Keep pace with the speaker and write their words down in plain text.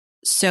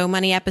So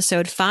Money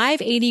episode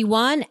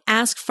 581,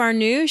 Ask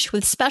Farnoosh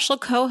with special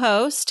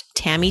co-host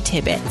Tammy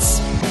Tibbetts.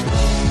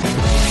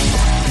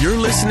 You're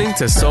listening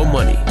to So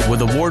Money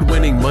with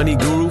award-winning money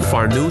guru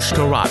Farnoosh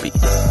Torabi.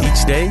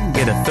 Each day,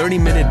 get a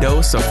 30-minute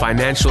dose of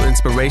financial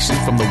inspiration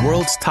from the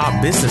world's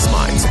top business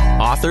minds,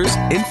 authors,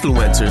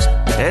 influencers,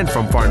 and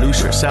from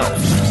Farnoosh herself.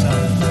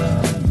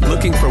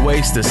 Looking for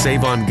ways to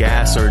save on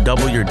gas or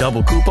double your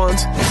double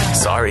coupons?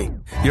 Sorry,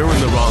 you're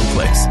in the wrong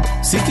place.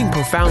 Seeking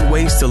profound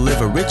ways to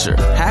live a richer,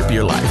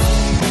 happier life.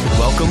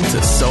 Welcome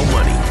to So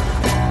Money.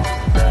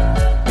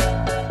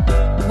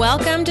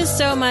 Welcome to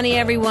So Money,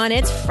 everyone.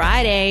 It's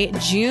Friday,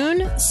 June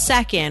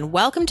 2nd.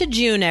 Welcome to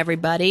June,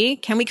 everybody.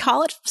 Can we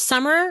call it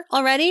summer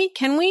already?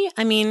 Can we?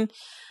 I mean,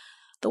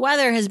 the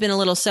weather has been a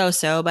little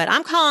so-so, but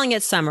I'm calling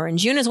it summer. And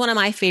June is one of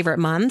my favorite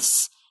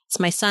months. It's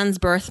my son's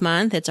birth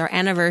month. It's our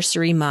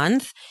anniversary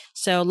month.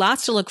 So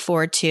lots to look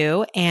forward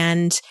to.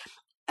 And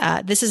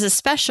this is a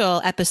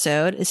special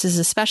episode. This is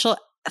a special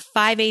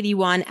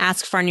 581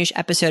 Ask Farnoosh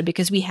episode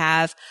because we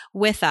have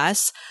with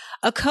us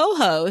a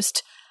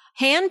co-host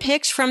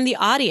handpicked from the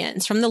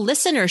audience, from the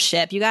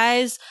listenership. You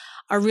guys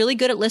are really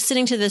good at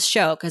listening to this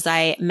show because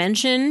I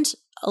mentioned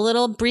a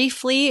little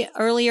briefly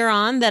earlier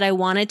on that I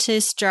wanted to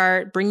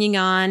start bringing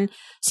on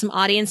some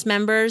audience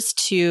members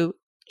to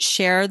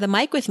share the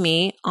mic with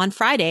me on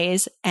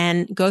Fridays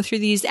and go through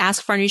these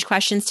Ask Farnoosh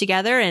questions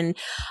together. And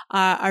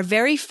our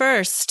very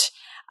first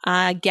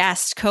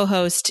guest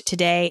co-host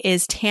today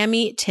is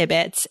Tammy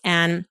Tibbetts.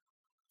 And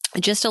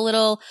just a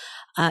little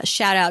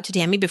shout out to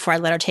Tammy before I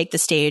let her take the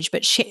stage.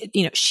 But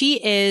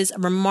she is a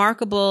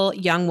remarkable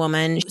young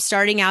woman,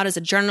 starting out as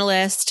a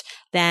journalist,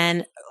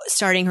 then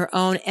starting her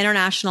own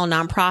international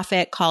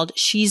nonprofit called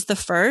She's the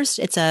First.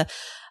 It's a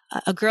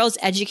girls'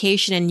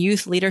 education and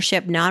youth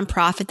leadership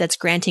nonprofit that's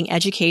granting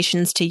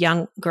educations to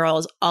young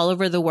girls all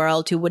over the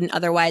world who wouldn't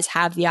otherwise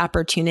have the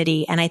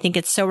opportunity. And I think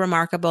it's so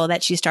remarkable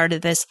that she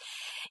started this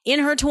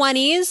in her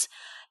 20s.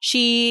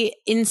 She,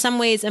 in some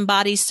ways,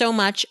 embodies so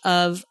much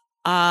of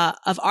our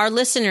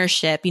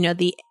listenership,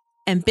 the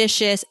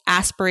ambitious,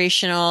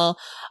 aspirational,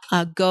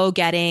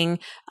 go-getting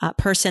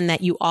person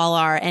that you all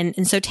are.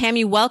 And so,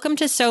 Tammy, welcome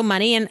to So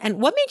Money.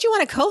 And what made you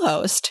want to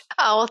co-host?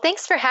 Oh, well,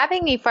 thanks for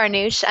having me,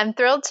 Farnoosh. I'm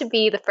thrilled to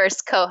be the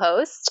first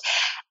co-host.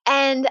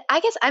 And I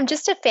guess I'm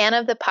just a fan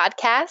of the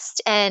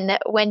podcast. And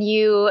when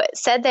you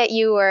said that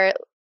you were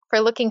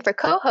looking for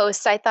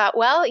co-hosts, I thought,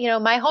 well,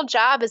 my whole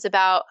job is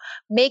about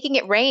making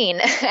it rain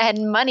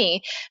and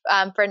money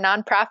for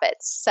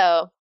nonprofits.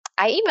 So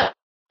I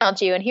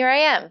emailed you and here I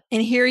am.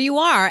 And here you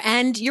are.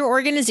 And your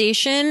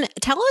organization,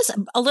 tell us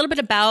a little bit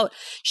about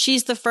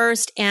She's the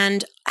First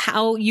and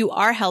how you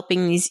are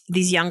helping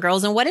these young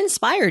girls and what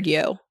inspired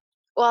you.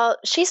 Well,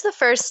 She's the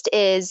First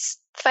is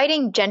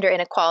fighting gender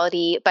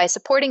inequality by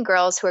supporting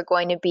girls who are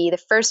going to be the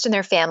first in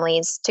their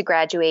families to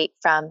graduate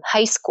from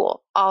high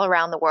school all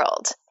around the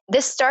world.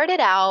 This started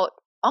out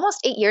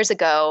almost 8 years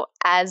ago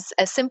as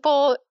a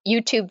simple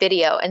YouTube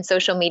video and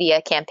social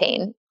media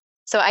campaign.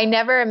 So I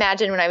never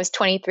imagined when I was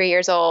 23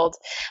 years old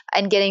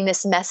and getting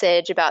this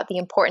message about the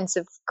importance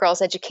of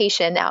girls'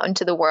 education out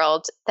into the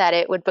world that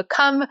it would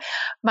become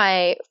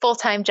my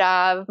full-time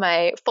job,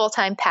 my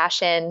full-time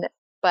passion.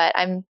 But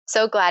I'm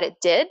so glad it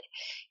did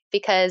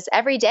because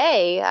every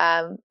day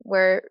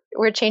we're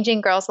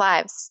changing girls'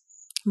 lives.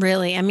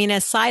 Really? I mean,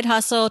 a side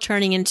hustle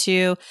turning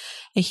into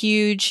a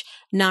huge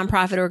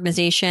nonprofit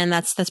organization.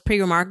 That's pretty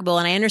remarkable.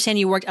 And I understand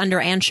you worked under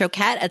Anne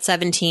Choquette at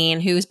 17,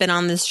 who's been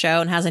on this show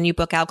and has a new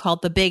book out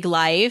called The Big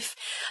Life.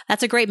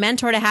 That's a great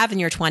mentor to have in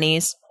your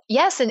 20s.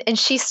 Yes. And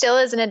she still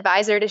is an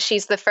advisor to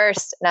She's the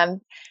First. And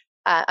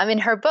I'm in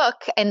her book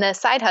in the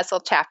side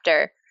hustle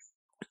chapter.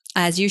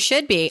 As you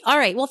should be. All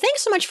right. Well,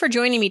 thanks so much for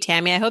joining me,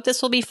 Tammy. I hope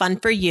this will be fun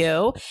for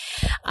you.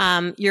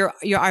 You're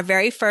our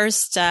very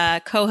first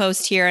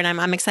co-host here, and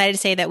I'm excited to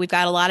say that we've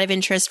got a lot of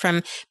interest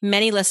from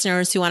many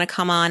listeners who want to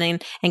come on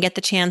and get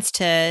the chance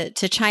to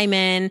chime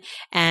in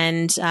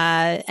and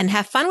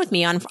have fun with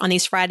me on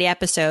these Friday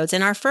episodes.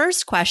 And our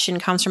first question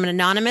comes from an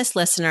anonymous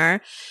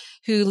listener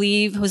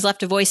who's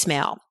left a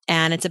voicemail,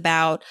 and it's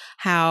about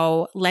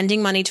how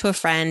lending money to a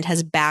friend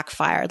has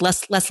backfired.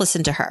 Let's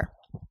listen to her.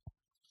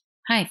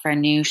 Hi,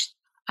 Farnoosh.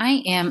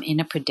 I am in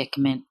a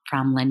predicament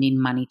from lending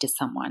money to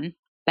someone.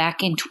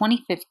 Back in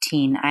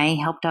 2015, I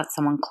helped out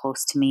someone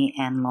close to me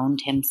and loaned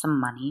him some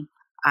money.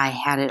 I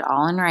had it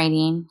all in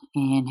writing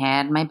and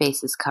had my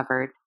bases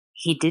covered.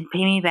 He did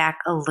pay me back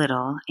a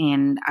little,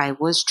 and I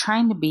was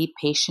trying to be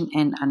patient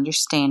and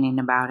understanding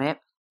about it,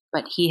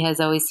 but he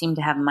has always seemed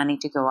to have money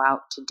to go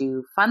out to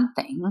do fun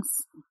things,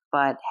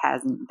 but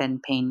hasn't been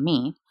paying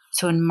me.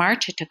 So in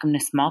March, I took him to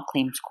small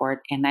claims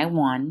court, and I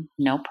won,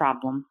 no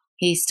problem.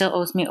 He still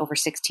owes me over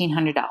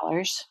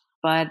 $1,600,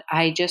 but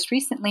I just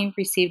recently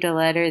received a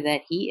letter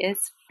that he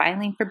is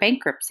filing for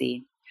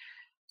bankruptcy.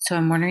 So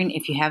I'm wondering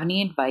if you have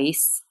any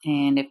advice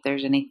and if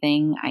there's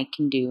anything I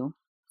can do.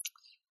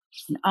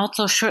 And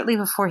also, shortly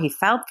before he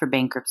filed for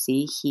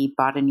bankruptcy, he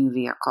bought a new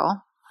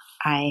vehicle.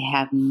 I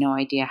have no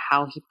idea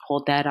how he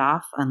pulled that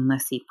off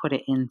unless he put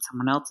it in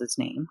someone else's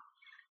name.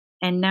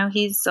 And now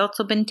he's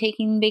also been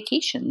taking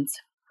vacations.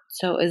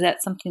 So is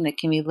that something that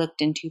can be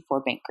looked into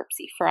for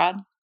bankruptcy fraud?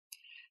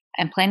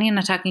 I'm planning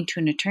on talking to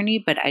an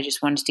attorney, but I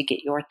just wanted to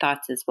get your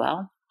thoughts as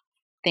well.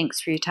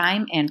 Thanks for your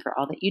time and for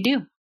all that you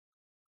do.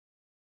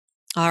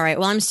 All right.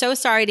 Well, I'm so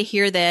sorry to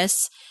hear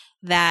this,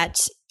 that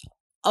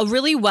a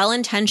really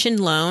well-intentioned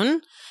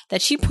loan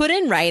that she put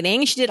in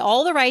writing, she did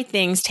all the right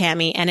things,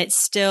 Tammy, and it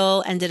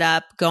still ended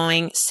up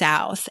going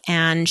south.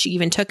 And she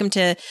even took him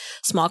to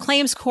small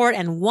claims court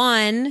and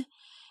won,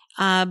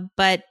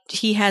 but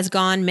he has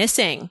gone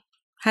missing.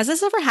 Has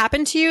this ever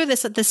happened to you?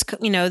 This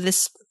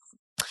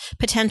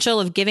potential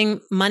of giving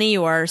money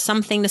or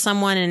something to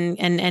someone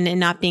and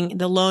not being,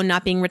 the loan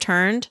not being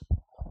returned?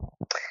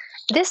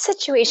 This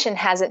situation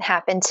hasn't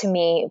happened to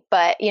me,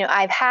 but,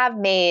 I have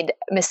made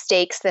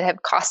mistakes that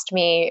have cost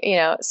me,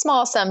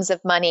 small sums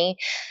of money.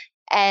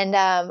 And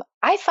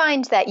I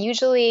find that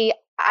usually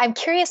I'm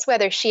curious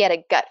whether she had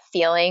a gut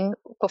feeling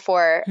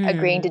before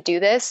agreeing to do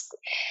this.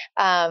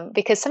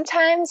 Because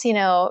sometimes, you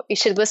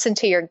should listen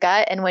to your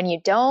gut. And when you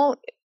don't,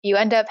 you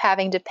end up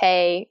having to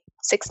pay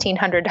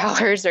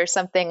 $1,600 or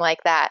something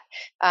like that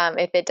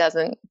if it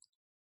doesn't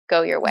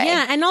go your way.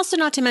 Yeah. And also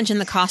not to mention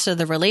the cost of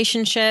the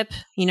relationship.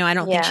 I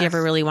don't think she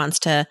ever really wants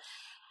to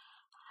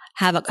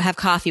have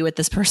coffee with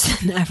this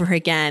person ever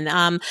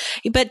again.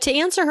 But to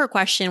answer her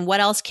question, what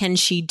else can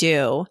she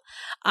do?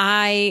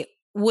 I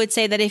would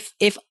say that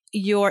if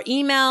your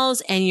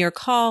emails and your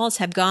calls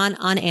have gone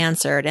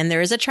unanswered, and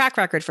there is a track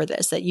record for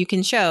this that you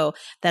can show,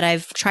 that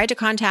I've tried to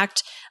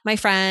contact my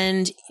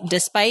friend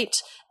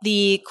despite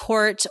the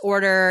court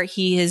order,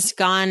 he has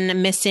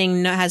gone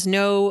missing,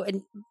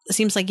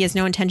 seems like he has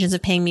no intentions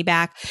of paying me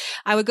back.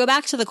 I would go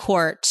back to the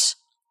court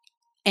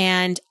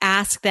and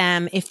ask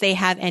them if they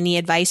have any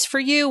advice for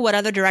you. What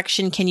other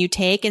direction can you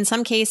take? In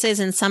some cases,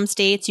 in some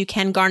states, you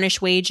can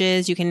garnish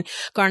wages, you can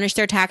garnish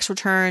their tax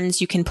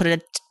returns, you can put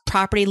a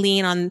property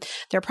lien on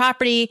their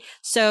property.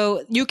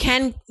 So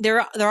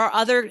there are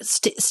other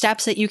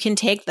steps that you can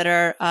take that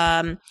are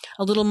a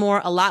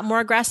lot more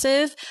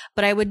aggressive,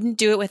 but I wouldn't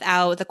do it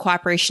without the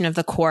cooperation of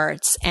the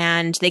courts,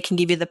 and they can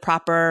give you the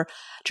proper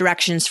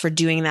directions for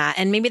doing that.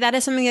 And maybe that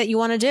is something that you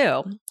want to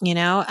do.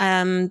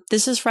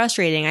 This is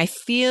frustrating. I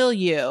feel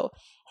you,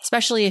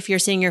 especially if you're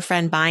seeing your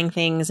friend buying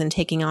things and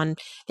taking on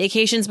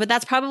vacations, but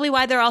that's probably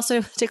why they're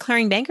also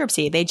declaring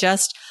bankruptcy. They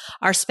just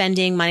are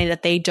spending money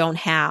that they don't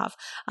have.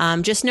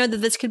 Just know that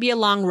this could be a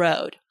long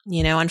road,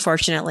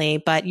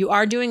 unfortunately, but you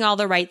are doing all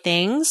the right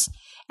things,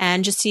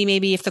 and just see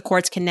maybe if the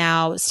courts can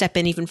now step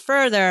in even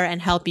further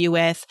and help you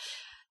with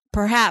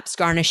perhaps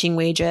garnishing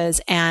wages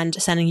and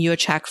sending you a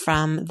check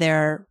from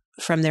their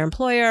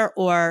employer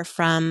or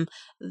from,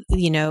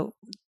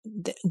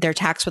 their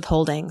tax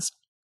withholdings.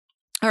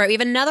 All right. We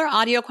have another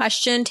audio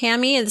question,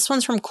 Tammy. This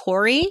one's from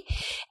Corey,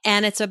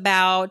 and it's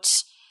about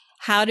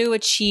how to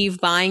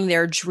achieve buying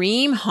their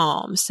dream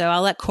home. So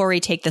I'll let Corey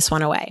take this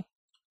one away.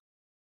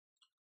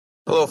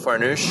 Hello,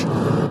 Farnoosh.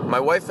 My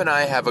wife and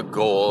I have a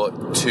goal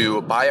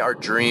to buy our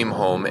dream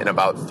home in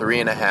about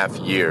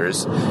 3.5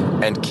 years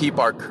and keep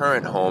our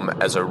current home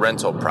as a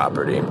rental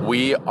property.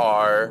 We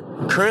are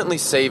currently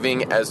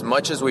saving as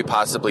much as we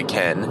possibly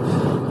can,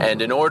 and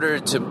in order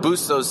to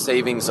boost those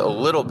savings a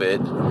little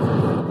bit,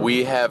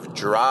 we have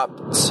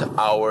dropped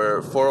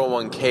our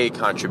 401k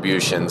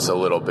contributions a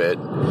little bit,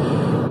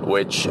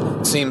 which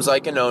seems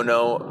like a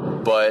no-no,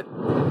 but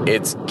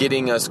it's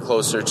getting us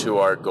closer to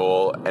our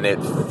goal, and it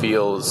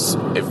feels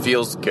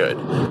good.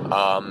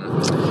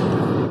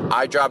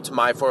 I dropped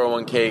my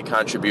 401k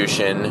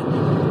contribution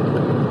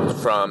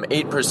from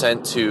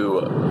 8%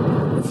 to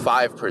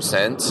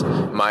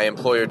 5%. My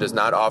employer does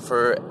not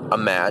offer a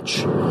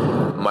match.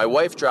 My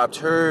wife dropped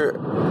her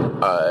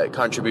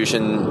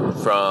contribution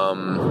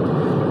from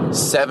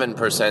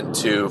 7%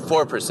 to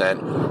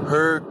 4%.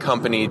 Her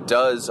company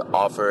does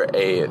offer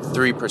a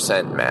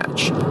 3%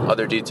 match.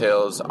 Other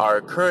details: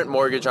 our current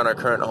mortgage on our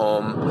current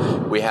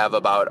home, we have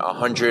about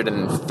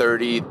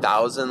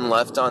 $130,000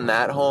 left on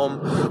that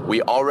home.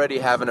 We already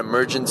have an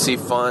emergency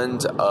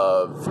fund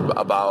of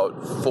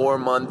about 4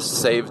 months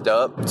saved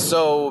up.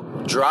 So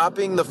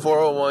dropping the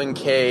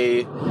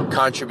 401k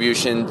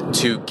contribution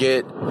to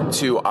get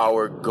to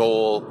our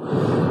goal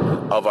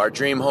of our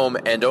dream home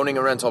and owning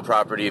a rental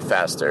property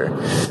faster.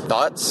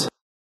 Thoughts?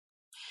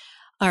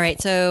 All right.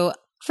 So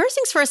first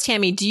things first,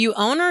 Tammy, do you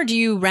own or do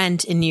you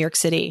rent in New York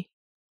City?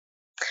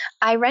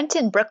 I rent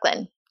in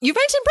Brooklyn. You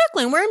rent in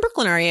Brooklyn. Where in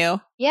Brooklyn are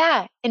you?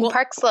 Yeah, in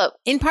Park Slope.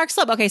 In Park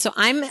Slope. Okay. So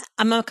I'm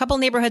a couple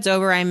neighborhoods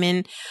over. I'm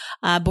in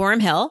Boerum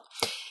Hill,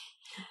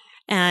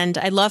 and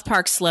I love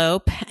Park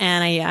Slope,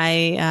 and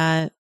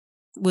I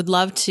would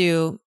love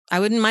to, I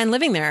wouldn't mind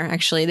living there.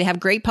 Actually, they have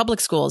great public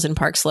schools in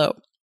Park Slope.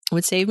 It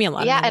would save me a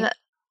lot of money. And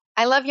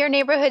I love your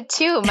neighborhood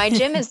too. My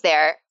gym is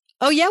there.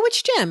 Oh yeah?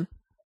 Which gym?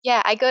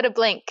 Yeah, I go to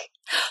Blink.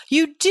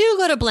 You do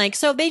go to Blink.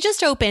 So they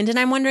just opened, and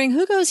I'm wondering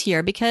who goes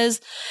here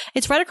because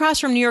it's right across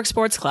from New York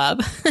Sports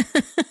Club.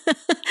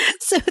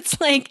 So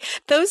it's like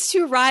those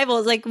two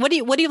rivals. Like, what do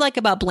you like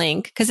about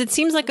Blink? Because it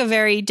seems like a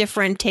very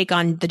different take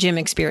on the gym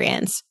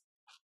experience.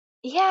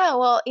 Yeah,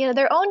 well,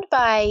 they're owned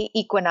by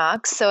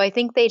Equinox, so I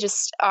think they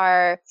just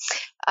are.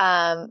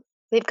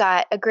 They've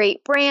got a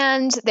great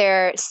brand.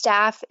 Their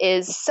staff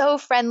is so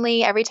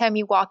friendly. Every time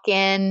you walk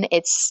in,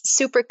 it's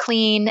super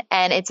clean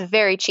and it's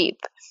very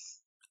cheap.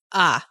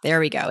 Ah, there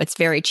we go. It's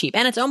very cheap.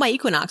 And it's owned by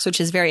Equinox, which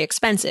is very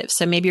expensive.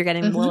 So maybe you're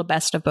getting the little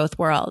best of both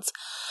worlds.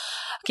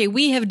 Okay,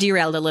 we have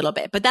derailed a little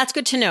bit, but that's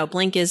good to know.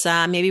 Blink is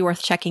maybe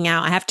worth checking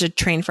out. I have to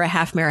train for a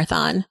half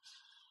marathon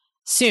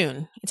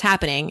soon. It's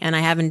happening, and I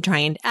haven't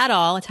trained at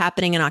all. It's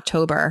happening in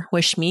October.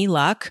 Wish me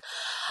luck.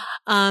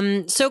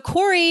 So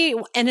Corey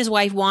and his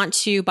wife want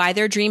to buy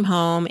their dream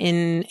home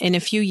in a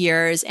few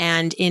years.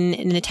 And in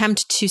an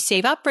attempt to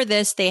save up for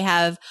this, they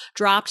have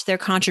dropped their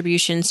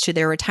contributions to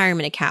their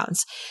retirement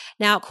accounts.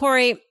 Now,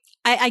 Corey,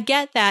 I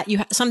get that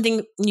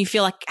something you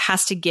feel like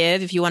has to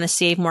give if you want to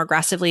save more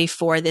aggressively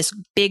for this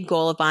big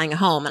goal of buying a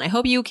home. And I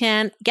hope you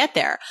can get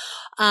there.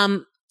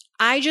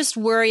 I just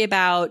worry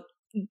about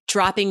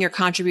dropping your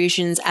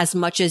contributions as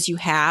much as you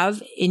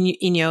have. In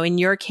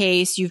your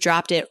case, you've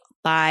dropped it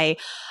by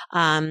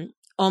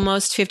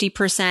almost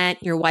 50%.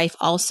 Your wife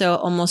also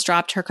almost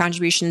dropped her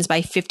contributions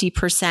by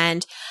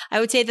 50%. I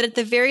would say that at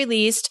the very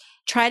least,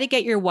 try to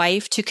get your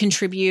wife to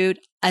contribute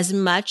as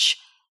much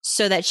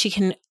so that she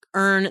can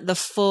earn the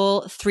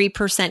full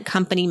 3%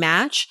 company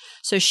match.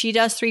 So she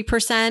does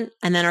 3%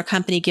 and then our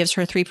company gives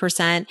her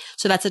 3%.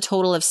 So that's a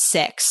total of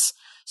 6.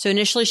 So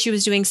initially she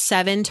was doing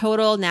 7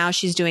 total. Now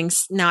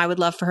I would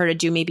love for her to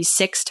do maybe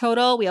 6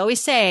 total. We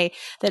always say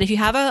that if you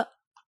have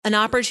an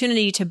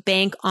opportunity to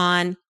bank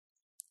on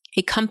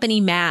a company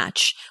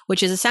match,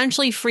 which is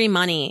essentially free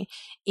money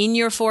in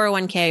your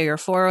 401k or your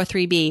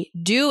 403b,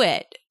 do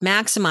it,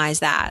 maximize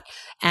that.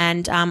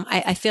 And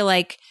I feel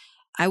like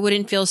I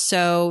wouldn't feel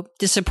so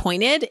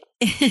disappointed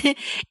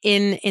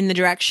in the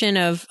direction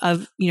of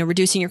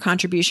reducing your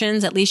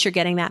contributions. At least you're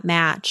getting that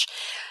match.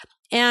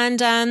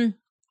 And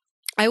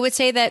I would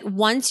say that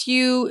once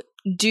you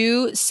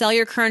do sell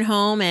your current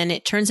home and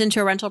it turns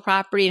into a rental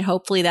property, and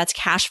hopefully that's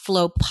cash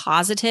flow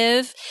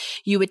positive,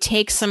 you would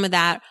take some of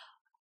that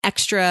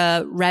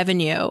extra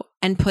revenue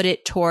and put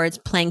it towards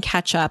playing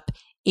catch up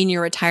in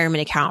your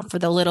retirement account for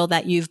the little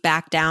that you've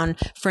backed down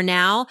for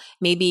now.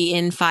 Maybe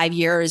in 5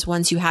 years,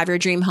 once you have your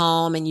dream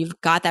home and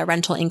you've got that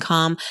rental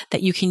income,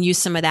 that you can use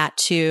some of that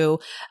to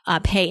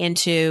pay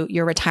into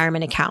your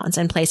retirement accounts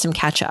and play some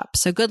catch up.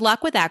 So good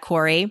luck with that,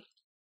 Corey.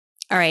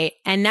 All right.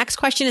 And next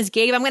question is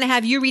Gabe. I'm going to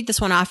have you read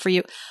this one off for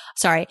you.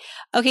 Sorry.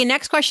 Okay.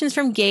 Next question is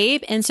from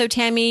Gabe. And so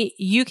Tammy,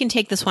 you can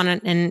take this one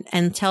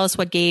and tell us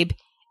what Gabe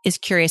is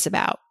curious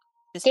about.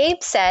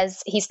 Gabe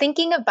says he's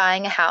thinking of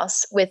buying a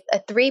house with a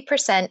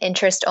 3%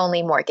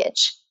 interest-only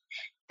mortgage.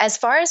 As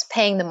far as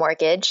paying the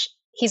mortgage,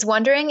 he's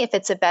wondering if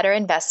it's a better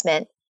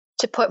investment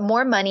to put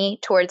more money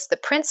towards the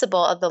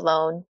principal of the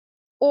loan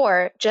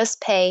or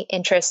just pay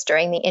interest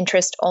during the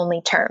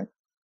interest-only term,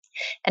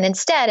 and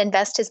instead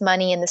invest his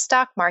money in the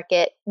stock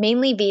market,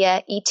 mainly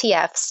via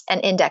ETFs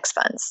and index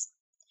funds.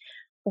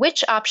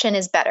 Which option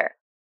is better,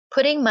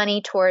 putting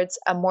money towards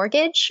a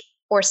mortgage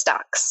or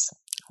stocks?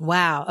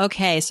 Wow.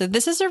 Okay. So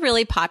this is a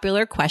really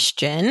popular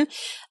question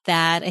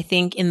that I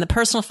think in the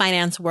personal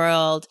finance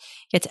world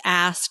gets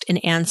asked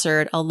and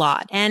answered a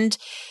lot. And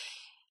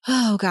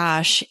oh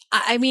gosh,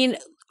 I mean,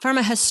 from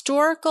a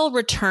historical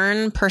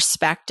return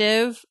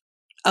perspective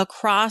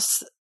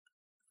across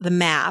the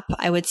map,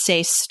 I would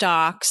say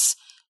stocks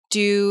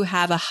do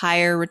have a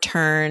higher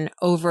return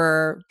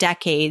over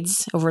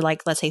decades, over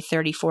like, let's say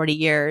 30, 40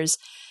 years.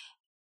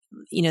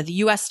 The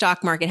US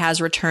stock market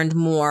has returned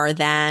more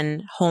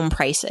than home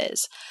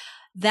prices.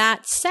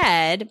 That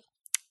said,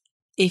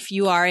 if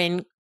you are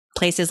in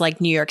places like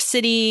New York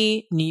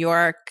City,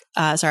 San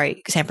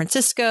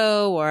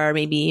Francisco, or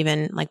maybe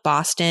even like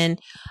Boston,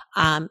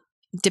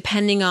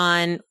 depending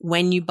on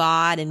when you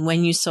bought and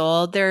when you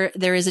sold, there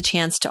is a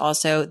chance to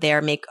also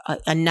there make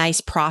a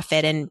nice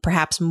profit, and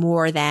perhaps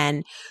more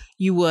than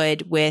you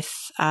would with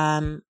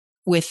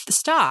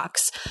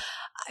stocks.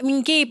 I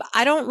mean, Gabe,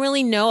 I don't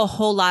really know a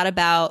whole lot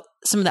about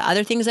some of the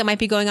other things that might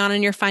be going on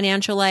in your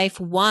financial life.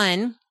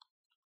 One,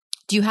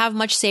 do you have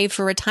much saved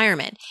for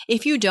retirement?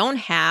 If you don't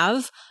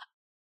have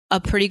a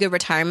pretty good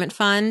retirement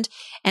fund,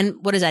 and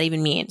what does that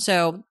even mean?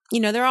 So,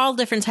 there are all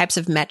different types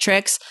of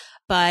metrics,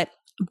 but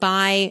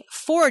by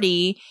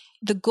 40,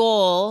 the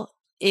goal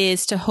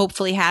is to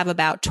hopefully have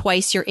about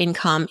twice your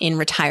income in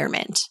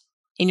retirement,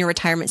 in your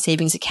retirement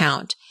savings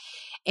account.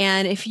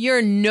 And if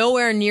you're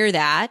nowhere near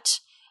that,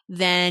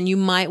 then you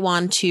might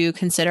want to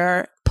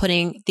consider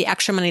putting the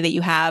extra money that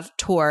you have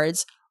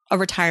towards a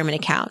retirement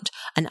account,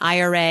 an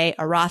IRA,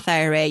 a Roth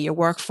IRA, your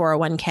work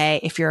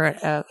 401k. If you're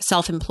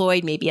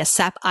self-employed, maybe a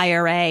SEP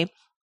IRA.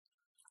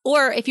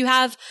 Or if you're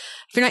not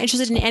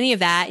interested in any of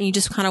that and you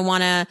just kind of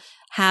want to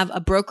have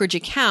a brokerage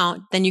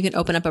account, then you can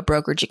open up a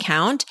brokerage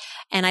account.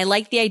 And I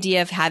like the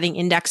idea of having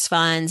index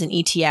funds and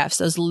ETFs.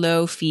 Those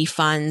low fee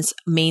funds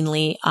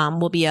mainly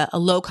will be a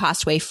low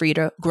cost way for you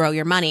to grow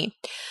your money.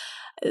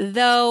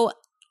 Though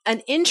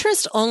an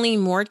interest only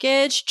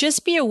mortgage,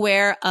 just be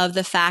aware of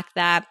the fact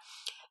that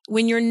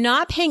when you're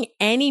not paying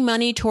any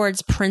money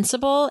towards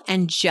principal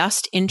and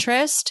just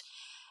interest,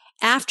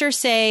 after,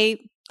 say,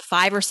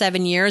 5 or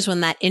 7 years,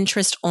 when that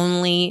interest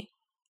only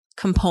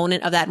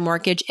component of that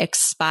mortgage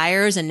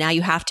expires and now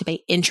you have to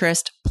pay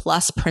interest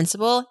plus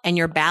principal and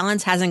your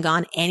balance hasn't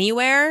gone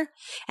anywhere,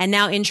 and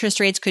now interest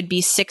rates could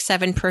be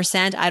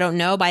 6-7%. I don't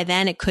know. By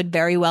then it could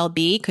very well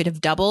be, could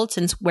have doubled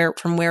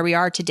from where we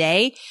are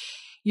today.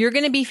 You're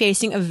going to be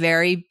facing a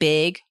very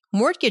big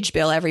mortgage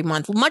bill every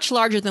month, much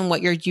larger than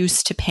what you're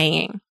used to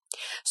paying.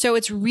 So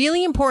it's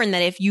really important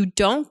that if you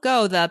don't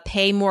go the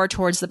pay more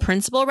towards the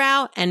principal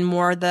route and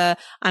more the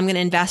I'm going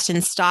to invest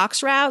in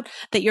stocks route,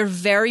 that you're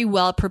very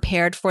well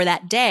prepared for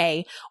that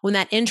day when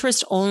that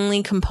interest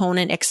only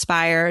component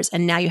expires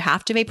and now you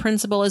have to pay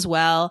principal as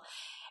well.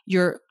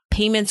 Your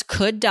payments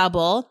could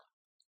double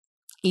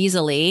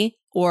easily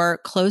or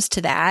close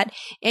to that,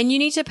 and you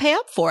need to pay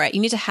up for it.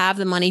 You need to have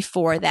the money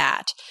for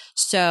that.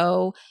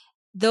 So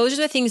those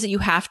are the things that you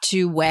have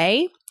to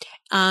weigh.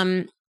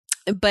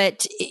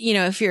 But,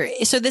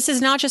 so this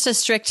is not just a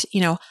strict,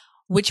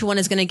 which one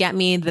is going to get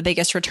me the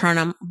biggest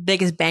return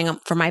biggest bang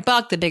for my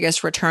buck, the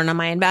biggest return on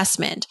my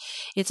investment.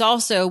 It's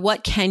also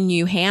what can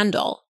you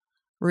handle,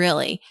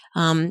 really?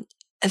 For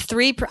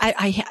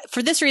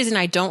this reason,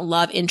 I don't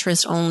love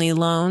interest only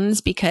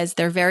loans because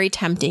they're very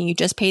tempting. You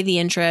just pay the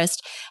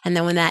interest. And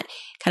then when that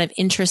kind of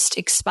interest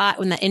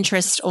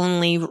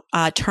only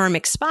term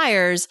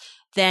expires,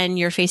 then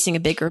you're facing a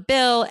bigger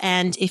bill.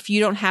 And if you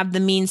don't have the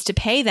means to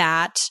pay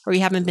that, or you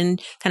haven't been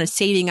kind of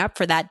saving up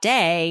for that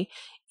day,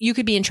 you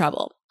could be in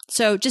trouble.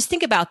 So just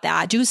think about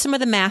that. Do some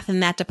of the math in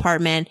that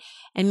department,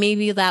 and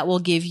maybe that will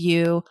give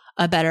you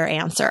a better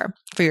answer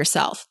for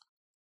yourself.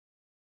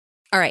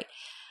 All right.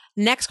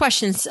 Next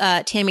question,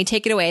 Tammy,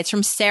 take it away. It's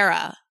from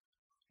Sarah.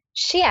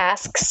 She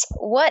asks,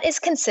 what is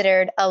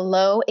considered a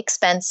low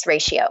expense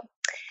ratio?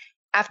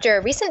 After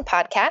a recent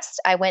podcast,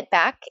 I went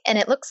back and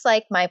it looks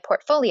like my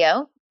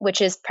portfolio,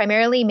 which is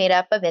primarily made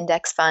up of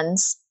index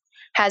funds,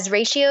 has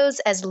ratios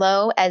as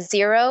low as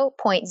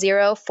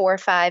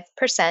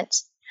 0.045%,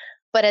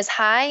 but as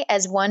high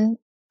as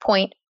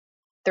 1.33%.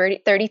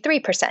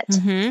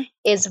 Mm-hmm.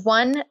 Is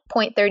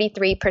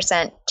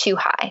 1.33% too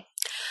high?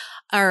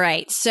 All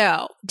right.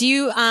 So do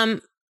you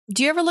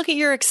ever look at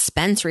your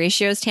expense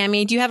ratios,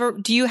 Tammy? How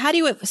do you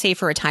save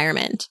for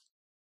retirement?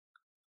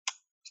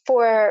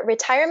 For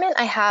retirement,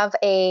 I have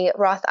a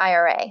Roth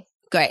IRA.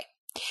 Great.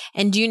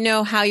 And do you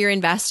know how you're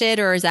invested,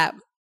 or is that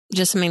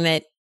just something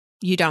that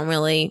you don't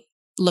really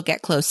look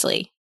at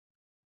closely?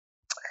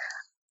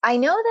 I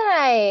know that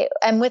I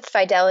am with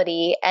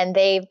Fidelity and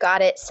they've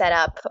got it set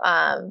up,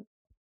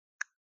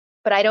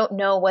 but I don't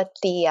know what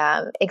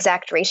the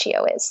exact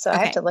ratio is. So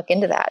I have to look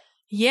into that.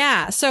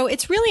 Yeah. So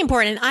it's really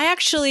important. And I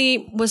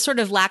actually was sort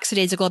of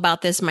lackadaisical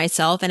about this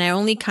myself, and I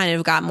only kind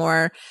of got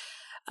more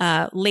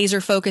laser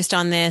focused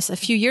on this a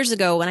few years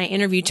ago when I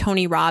interviewed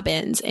Tony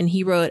Robbins, and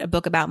he wrote a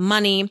book about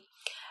money.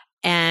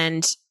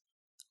 And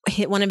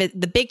one of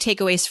the big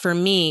takeaways for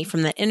me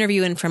from that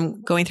interview and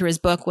from going through his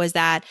book was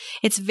that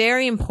it's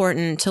very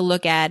important to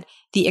look at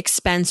the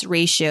expense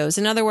ratios.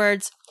 In other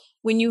words,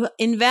 when you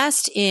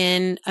invest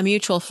in a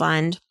mutual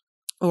fund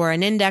or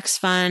an index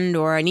fund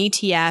or an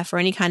ETF or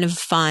any kind of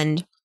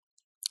fund,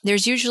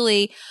 there's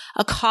usually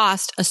a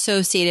cost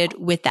associated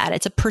with that.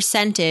 It's a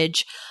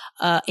percentage,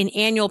 an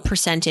annual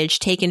percentage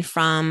taken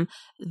from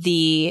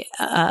the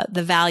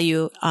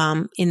value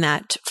in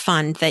that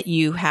fund that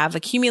you have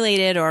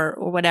accumulated or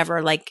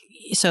whatever. Like,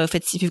 so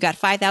if you've got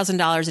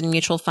 $5,000 in a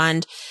mutual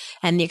fund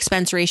and the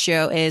expense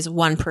ratio is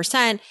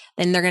 1%,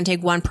 then they're going to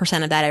take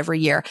 1% of that every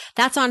year.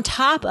 That's on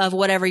top of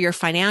whatever your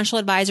financial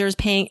advisor is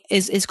paying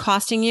is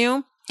costing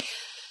you.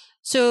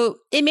 So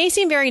it may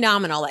seem very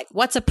nominal, like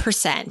what's a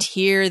percent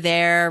here,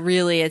 there,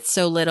 really, it's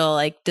so little,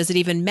 like, does it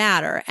even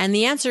matter? And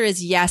the answer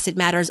is yes, it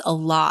matters a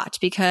lot,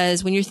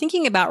 because when you're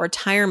thinking about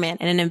retirement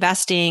and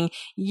investing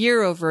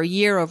year over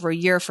year over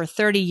year for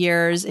 30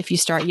 years, if you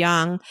start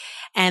young,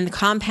 and the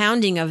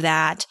compounding of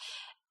that,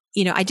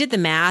 I did the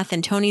math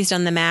and Tony's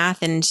done the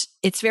math, and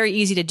it's very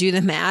easy to do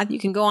the math. You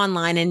can go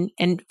online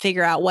and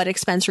figure out what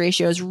expense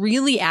ratios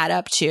really add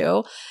up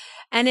to.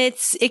 And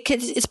it's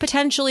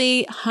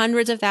potentially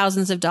hundreds of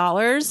thousands of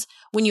dollars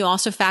when you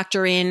also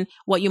factor in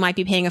what you might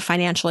be paying a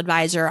financial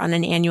advisor on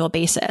an annual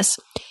basis.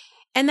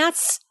 And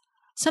that's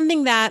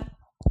something that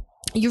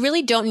you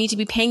really don't need to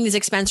be paying these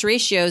expense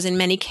ratios in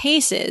many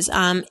cases.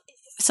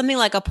 Something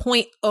like a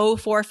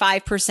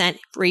 0.045%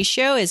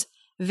 ratio is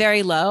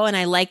very low. And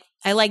I like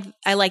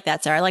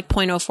that, Sarah. I like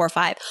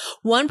 0.045.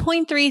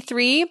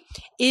 1.33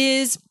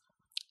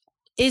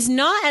 is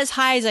not as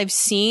high as I've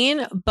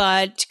seen,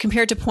 but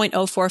compared to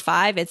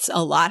 0.045, it's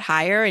a lot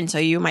higher. And so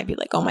you might be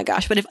like, oh my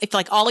gosh. But if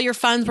like all your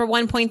funds were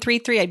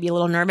 1.33, I'd be a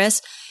little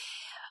nervous.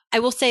 I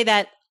will say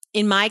that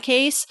in my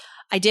case,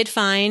 I did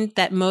find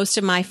that most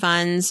of my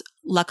funds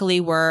luckily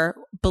were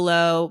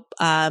below,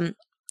 were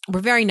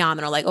very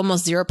nominal, like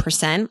almost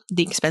 0%.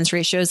 The expense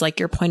ratio is like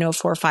your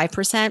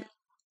 0.045%.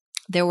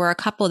 There were a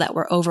couple that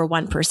were over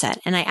 1%.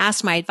 And I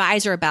asked my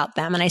advisor about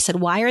them and I said,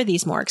 why are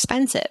these more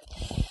expensive?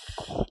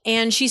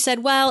 And she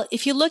said, well,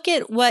 if you look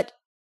at what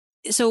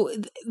so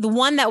the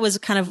one that was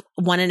kind of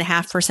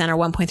 1.5% or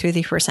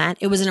 1.33%,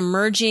 it was an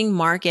emerging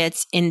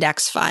markets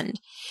index fund.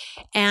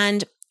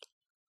 And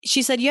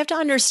she said, you have to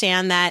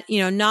understand that,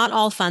 not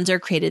all funds are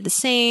created the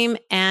same.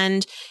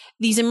 And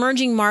these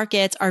emerging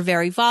markets are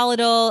very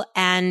volatile,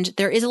 and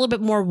there is a little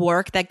bit more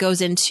work that goes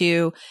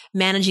into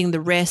managing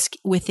the risk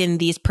within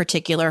these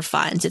particular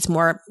funds. It's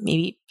more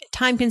maybe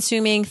time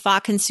consuming,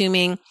 thought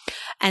consuming.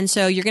 And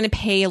so you're going to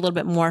pay a little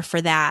bit more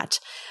for that.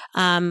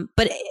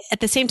 But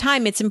at the same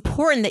time, it's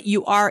important that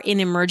you are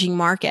in emerging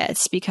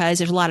markets because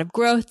there's a lot of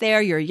growth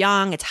there. You're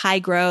young. It's high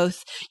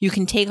growth. You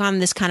can take on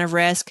this kind of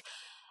risk.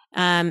 She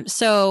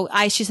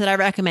said, I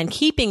recommend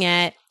keeping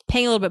it,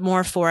 paying a little bit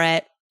more for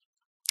it.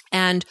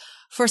 And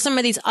for some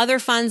of these other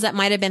funds that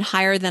might have been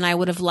higher than I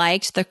would have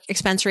liked, the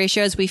expense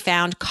ratios, we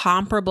found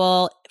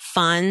comparable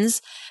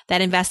funds that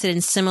invested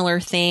in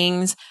similar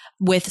things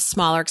with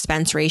smaller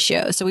expense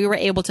ratios. So we were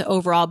able to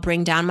overall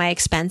bring down my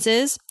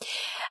expenses.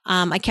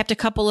 I kept a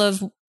couple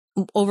of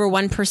over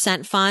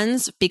 1%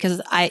 funds because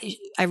I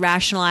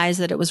rationalized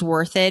that it was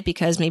worth it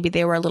because maybe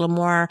they were a little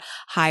more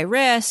high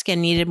risk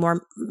and needed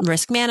more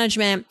risk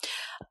management.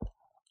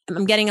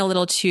 I'm getting a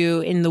little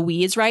too in the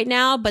weeds right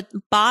now, but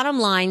bottom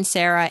line,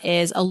 Sarah,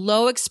 is a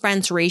low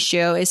expense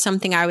ratio is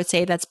something I would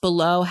say that's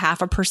below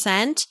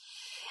 0.5%.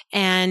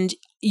 And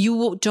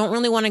you don't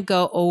really want to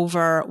go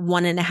over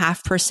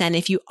 1.5%.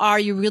 If you are,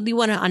 you really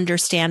want to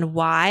understand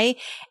why.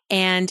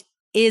 And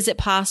is it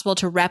possible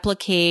to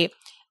replicate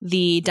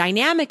the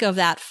dynamic of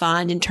that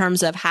fund in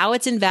terms of how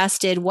it's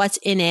invested, what's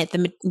in it,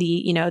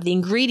 the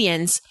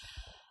ingredients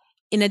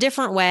in a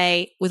different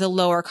way with a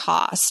lower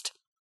cost?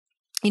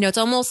 It's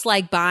almost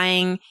like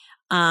buying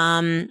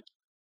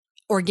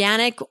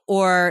organic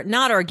or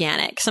not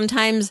organic.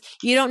 Sometimes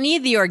you don't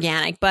need the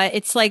organic, but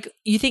it's like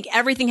you think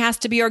everything has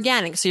to be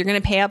organic, so you're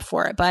going to pay up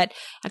for it. But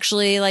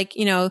actually,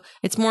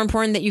 it's more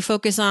important that you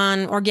focus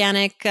on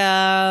organic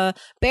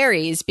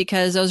berries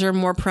because those are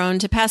more prone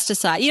to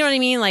pesticide. You know what I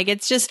mean?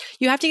 It's just,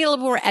 you have to get a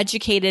little more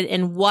educated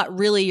in what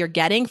really you're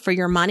getting for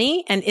your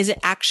money and is it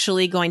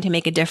actually going to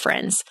make a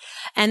difference?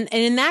 And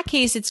in that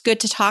case, it's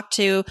good to talk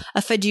to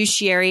a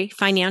fiduciary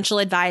financial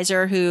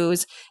advisor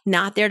who's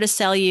not there to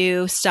sell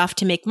you stuff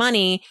to make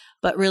money,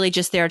 but really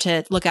just there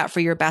to look out for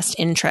your best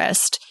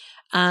interest.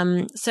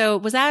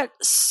 So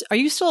are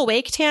you still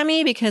awake,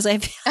 Tammy? Because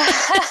I'm awake.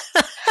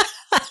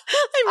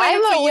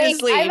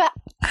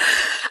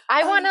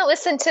 I want to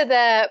listen to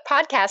the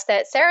podcast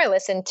that Sarah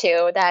listened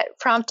to that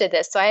prompted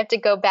this. So I have to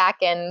go back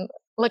and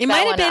look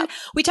that one up.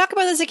 We talk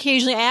about this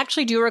occasionally. I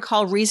actually do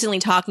recall recently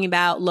talking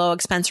about low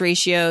expense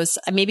ratios.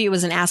 Maybe it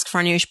was an Ask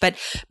Farnoosh, but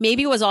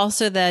maybe it was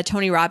also the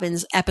Tony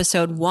Robbins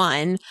episode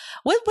 1.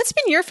 What's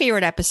been your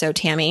favorite episode,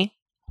 Tammy?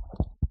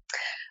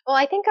 Well,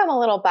 I think I'm a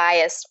little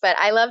biased, but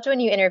I loved when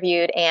you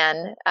interviewed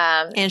Anne.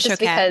 Anne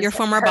Choquette, your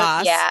former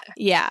boss.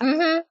 Yeah.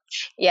 Mm-hmm.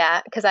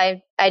 Yeah, because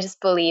I just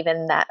believe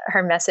in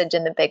her message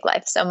in the big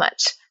life so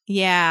much.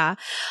 Yeah.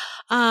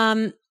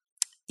 I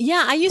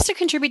used to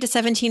contribute to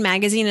 17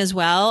 magazine as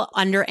well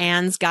under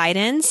Anne's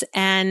guidance.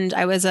 And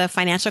I was a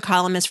financial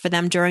columnist for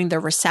them during the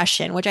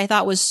recession, which I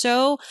thought was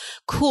so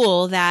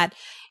cool that,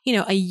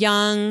 a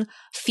young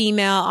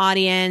female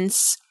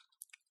audience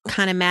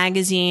kind of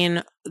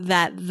magazine,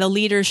 that the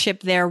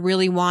leadership there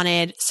really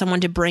wanted someone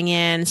to bring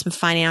in some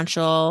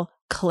financial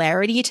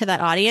clarity to that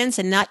audience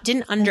and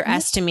didn't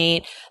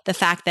underestimate the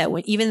fact that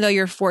even though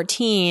you're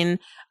 14,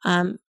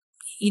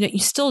 you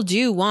still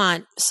do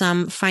want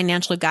some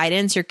financial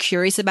guidance. You're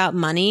curious about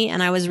money.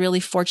 And I was really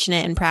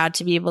fortunate and proud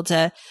to be able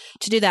to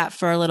do that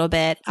for a little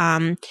bit.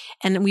 And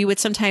we would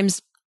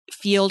sometimes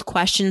field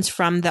questions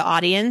from the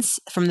audience,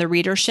 from the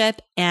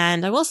readership.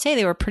 And I will say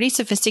they were pretty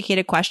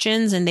sophisticated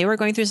questions, and they were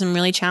going through some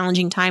really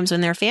challenging times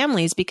in their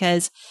families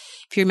because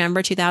if you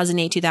remember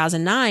 2008,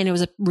 2009, it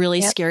was a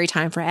really scary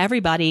time for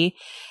everybody,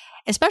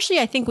 especially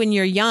I think when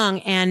you're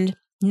young and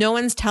no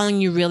one's telling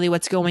you really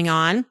what's going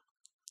on.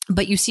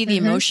 But you see the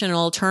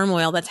emotional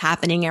turmoil that's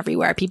happening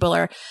everywhere. People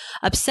are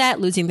upset,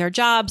 losing their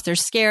jobs. They're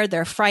scared.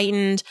 They're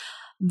frightened.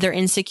 They're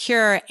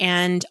insecure.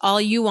 And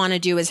all you want to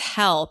do is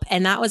help.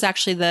 And that was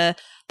actually the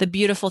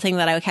beautiful thing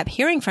that I kept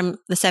hearing from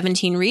the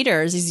 17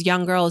 readers, these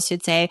young girls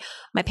who'd say,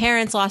 my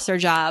parents lost their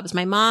jobs.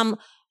 My mom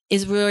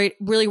is really,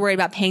 really worried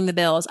about paying the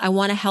bills. I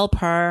want to help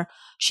her.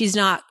 She's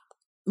not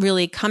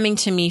really coming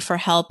to me for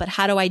help, but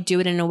how do I do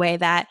it in a way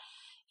that,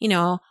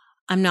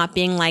 I'm not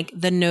being like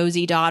the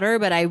nosy daughter,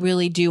 but I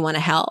really do want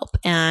to help.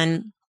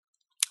 And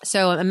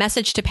so a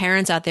message to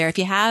parents out there, if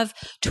you have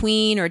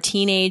tween or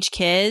teenage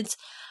kids,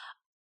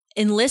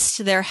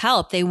 enlist their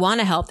help. They want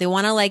to help. They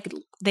want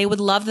to they would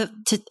love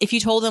if you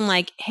told them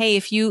hey,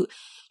 if you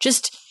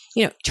just,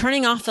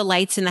 turning off the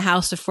lights in the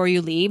house before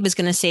you leave is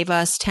going to save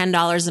us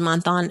 $10 a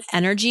month on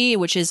energy,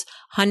 which is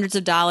hundreds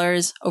of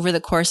dollars over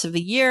the course of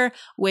the year,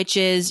 which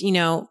is,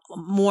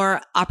 more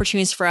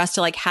opportunities for us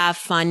to have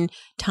fun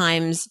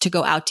times to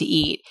go out to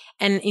eat.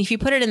 And if you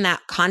put it in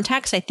that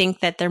context, I think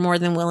that they're more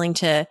than willing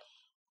to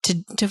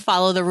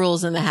follow the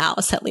rules in the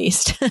house, at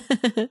least.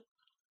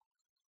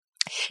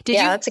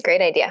 That's a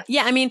great idea.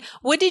 Yeah. I mean,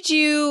 what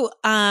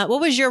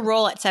was your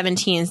role at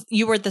 17?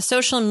 You were the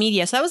social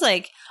media. So that was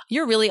like,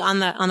 you're really on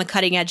the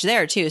cutting edge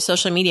there too,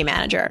 social media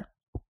manager.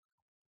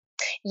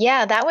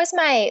 Yeah, that was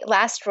my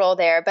last role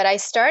there, but I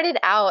started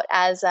out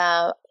as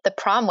the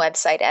prom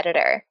website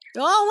editor.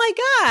 Oh my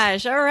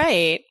gosh. All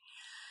right.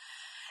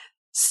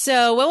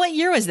 So what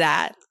year was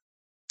that?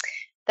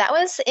 That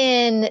was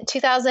in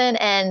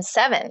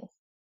 2007.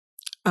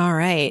 All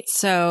right.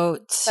 So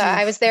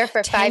I was there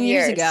for 5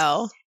 years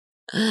ago.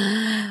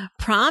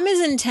 Prom is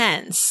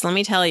intense. Let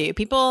me tell you,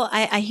 people,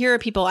 I hear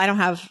people, I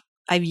have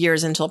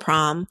years until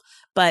prom,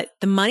 but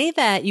the money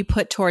that you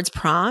put towards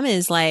prom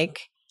is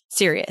like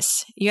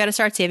serious. You got to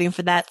start saving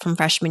for that from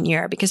freshman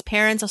year, because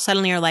parents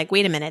suddenly are like,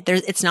 wait a minute,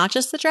 it's not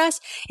just the dress,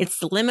 it's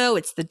the limo,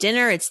 it's the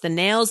dinner, it's the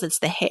nails, it's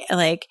the hair.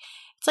 Like,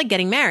 it's like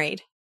getting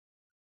married.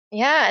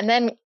 Yeah. And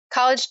then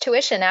college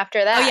tuition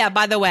after that. Oh yeah.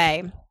 By the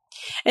way,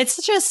 it's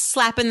such a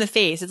slap in the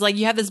face. It's like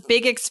you have this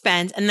big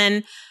expense, and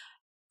then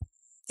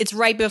it's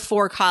right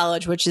before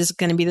college, which is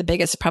going to be the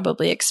biggest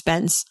probably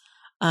expense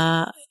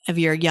of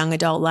your young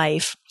adult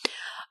life.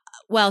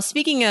 Well,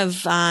 speaking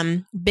of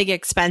big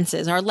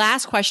expenses, our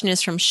last question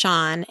is from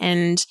Sean.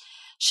 And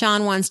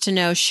Sean wants to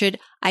know, should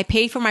I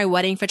pay for my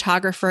wedding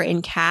photographer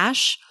in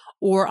cash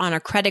or on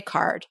a credit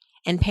card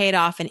and pay it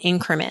off in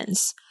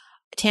increments?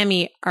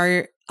 Tammy,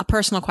 a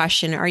personal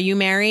question. Are you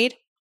married?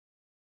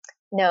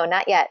 No,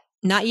 not yet.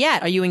 Not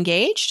yet. Are you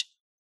engaged?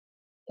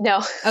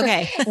 No.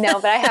 Okay. No,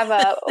 but I have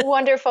a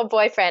wonderful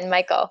boyfriend,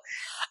 Michael.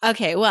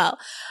 Okay. Well,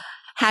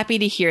 happy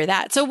to hear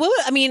that. So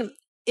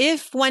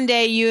if one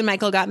day you and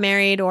Michael got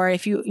married, or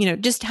if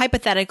just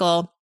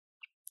hypothetical,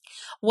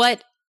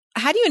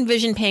 how do you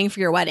envision paying for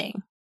your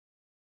wedding?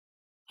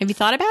 Have you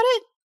thought about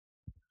it?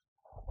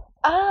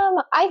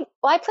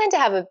 I plan to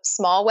have a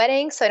small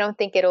wedding, so I don't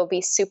think it'll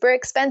be super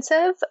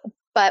expensive.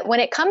 But when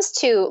it comes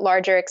to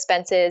larger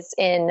expenses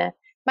in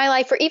my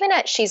life, or even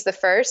at She's the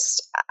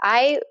First,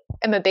 I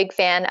am a big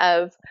fan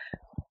of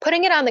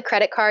putting it on the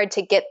credit card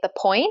to get the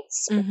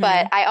points,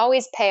 but I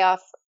always pay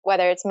off,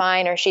 whether it's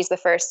mine or She's the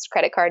First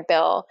credit card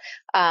bill,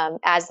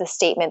 as the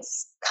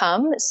statements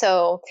come.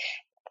 So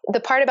the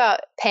part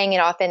about paying it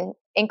off in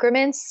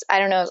increments, I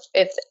don't know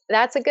if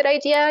that's a good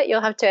idea.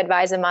 You'll have to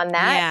advise them on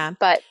that. Yeah.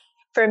 But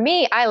for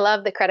me, I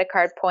love the credit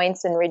card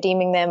points and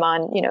redeeming them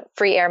on,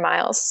 free air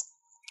miles.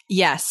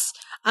 Yes,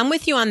 I'm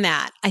with you on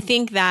that. I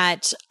think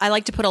that I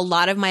like to put a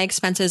lot of my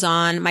expenses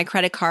on my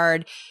credit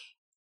card,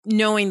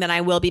 knowing that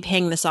I will be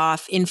paying this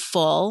off in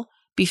full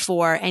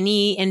before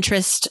any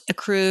interest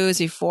accrues,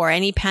 before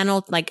any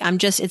penalty. Like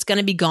it's going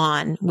to be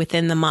gone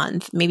within the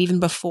month, maybe even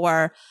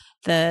before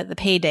the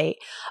pay date.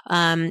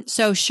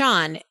 So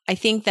Sean, I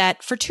think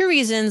that for 2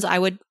 reasons, I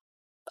would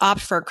opt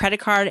for a credit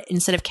card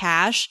instead of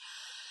cash.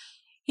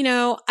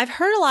 I've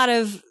heard a lot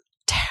of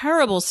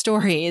terrible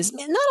stories,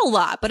 not a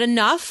lot, but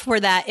enough where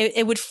that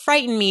it would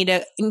frighten me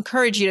to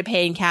encourage you to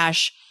pay in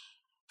cash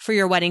for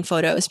your wedding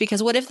photos,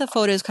 because what if the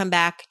photos come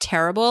back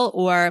terrible,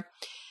 or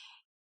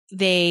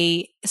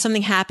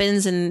something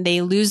happens and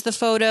they lose the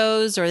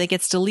photos, or it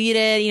gets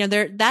deleted?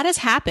 That has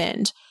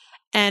happened.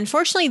 And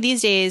fortunately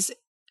these days,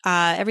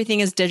 everything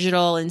is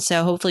digital. And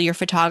so hopefully your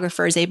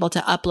photographer is able to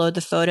upload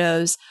the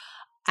photos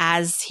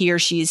as he or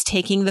she's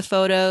taking the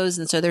photos.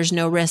 And so there's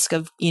no risk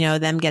of,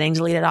 them getting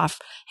deleted off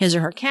his or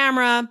her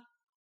camera.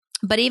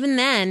 But even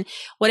then,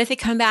 what if they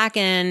come back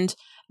and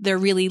they're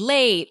really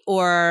late?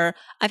 Or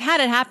I've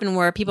had it happen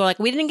where people are like,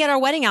 we didn't get our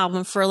wedding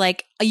album for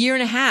like a year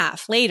and a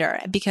half later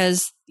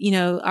because,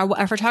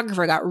 our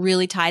photographer got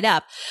really tied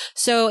up.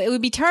 So it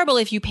would be terrible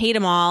if you paid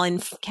them all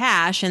in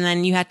cash and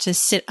then you had to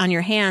sit on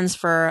your hands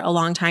for a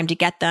long time to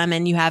get them.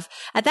 And you have,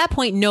 at that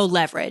point, no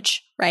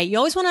leverage, right? You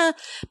always want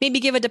to maybe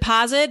give a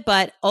deposit,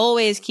 but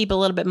always keep a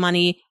little bit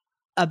money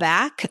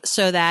back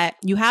so that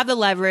you have the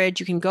leverage.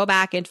 You can go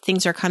back if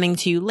things are coming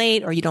to you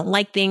late or you don't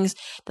like things.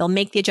 They'll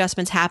make the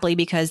adjustments happily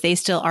because they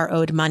still are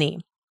owed money.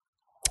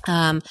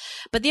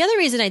 But the other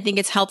reason I think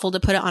it's helpful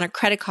to put it on a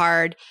credit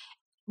card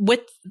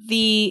with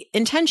the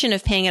intention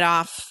of paying it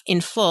off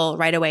in full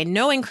right away,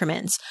 no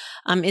increments,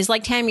 is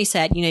like Tammy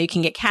said, you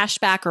can get cash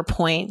back or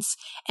points.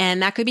 And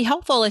that could be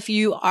helpful if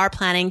you are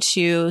planning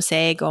to,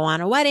 say, go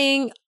on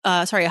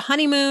a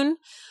honeymoon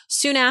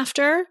soon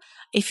after.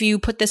 If you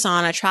put this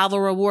on a travel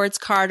rewards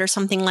card or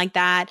something like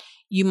that,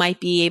 you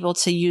might be able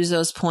to use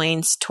those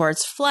points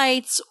towards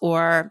flights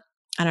or,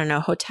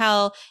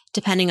 hotel,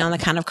 depending on the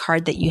kind of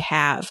card that you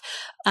have.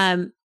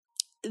 Paying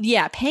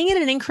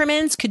it in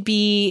increments could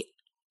be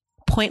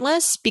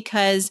pointless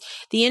because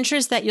the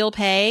interest that you'll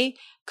pay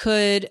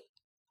could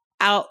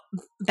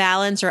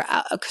outbalance or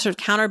sort of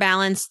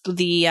counterbalance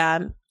the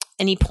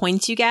any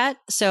points you get.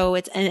 So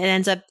it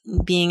ends up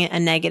being a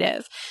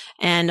negative.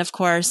 And of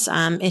course,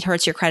 it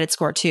hurts your credit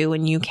score too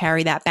when you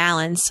carry that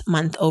balance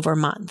month over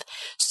month.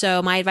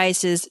 So my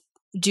advice is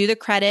do the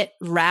credit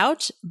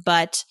route,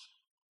 but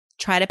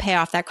try to pay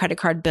off that credit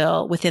card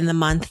bill within the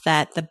month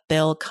that the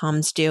bill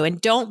comes due.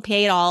 And don't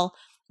pay it all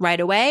right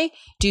away.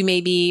 Do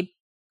maybe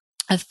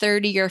a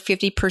 30 or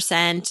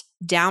 50%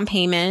 down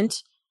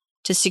payment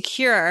to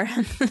secure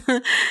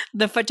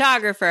the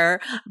photographer,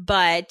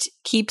 but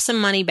keep some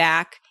money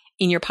back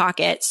in your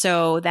pocket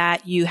so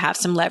that you have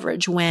some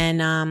leverage when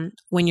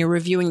you're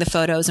reviewing the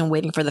photos and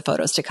waiting for the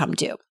photos to come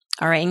due.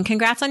 All right. And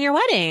congrats on your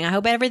wedding. I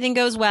hope everything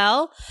goes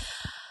well.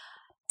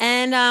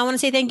 And I want to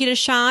say thank you to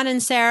Sean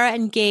and Sarah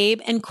and Gabe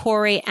and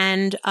Corey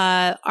and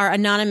our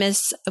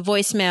anonymous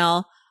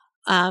voicemail.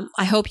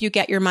 I hope you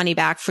get your money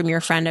back from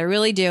your friend. I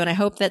really do. And I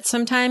hope that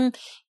sometime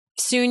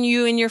soon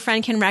you and your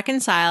friend can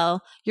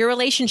reconcile your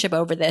relationship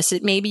over this.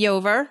 It may be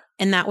over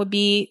and that would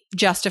be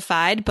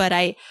justified, but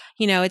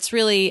it's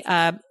really,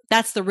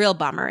 that's the real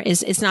bummer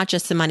is it's not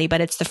just the money, but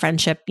it's the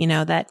friendship,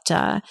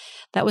 that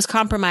was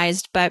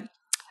compromised, but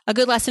a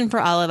good lesson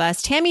for all of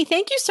us. Tammy,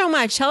 thank you so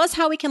much. Tell us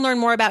how we can learn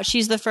more about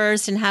She's the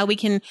First and how we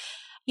can,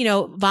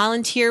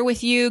 volunteer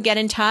with you, get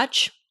in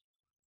touch.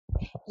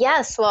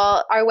 Yes.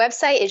 Well, our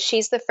website is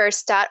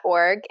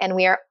she'sthefirst.org, and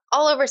we are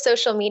all over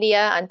social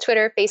media on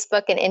Twitter,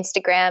 Facebook, and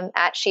Instagram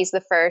at She's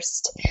the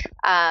First.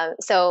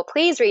 So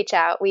please reach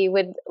out. We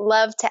would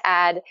love to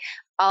add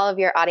all of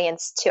your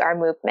audience to our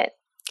movement.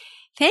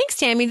 Thanks,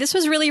 Tammy. This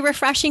was really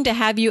refreshing to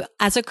have you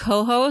as a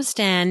co-host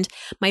and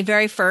my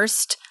very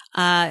first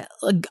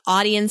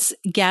audience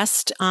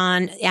guest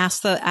on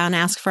Ask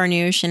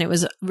Farnoosh, and it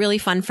was really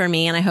fun for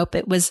me, and I hope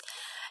it was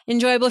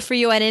enjoyable for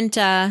you. I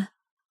didn't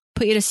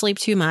put you to sleep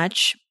too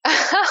much.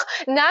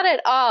 Not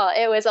at all.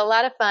 It was a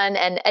lot of fun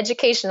and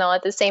educational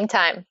at the same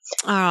time.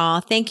 Oh,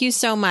 thank you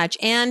so much.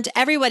 And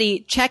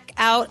everybody, check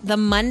out the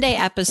Monday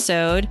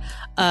episode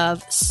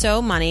of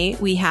So Money.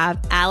 We have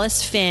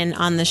Alice Finn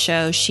on the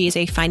show. She's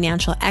a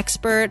financial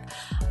expert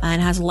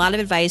and has a lot of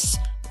advice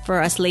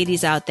for us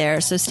ladies out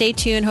there. So stay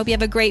tuned. Hope you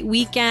have a great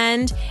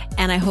weekend.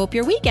 And I hope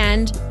your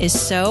weekend is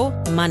so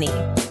money.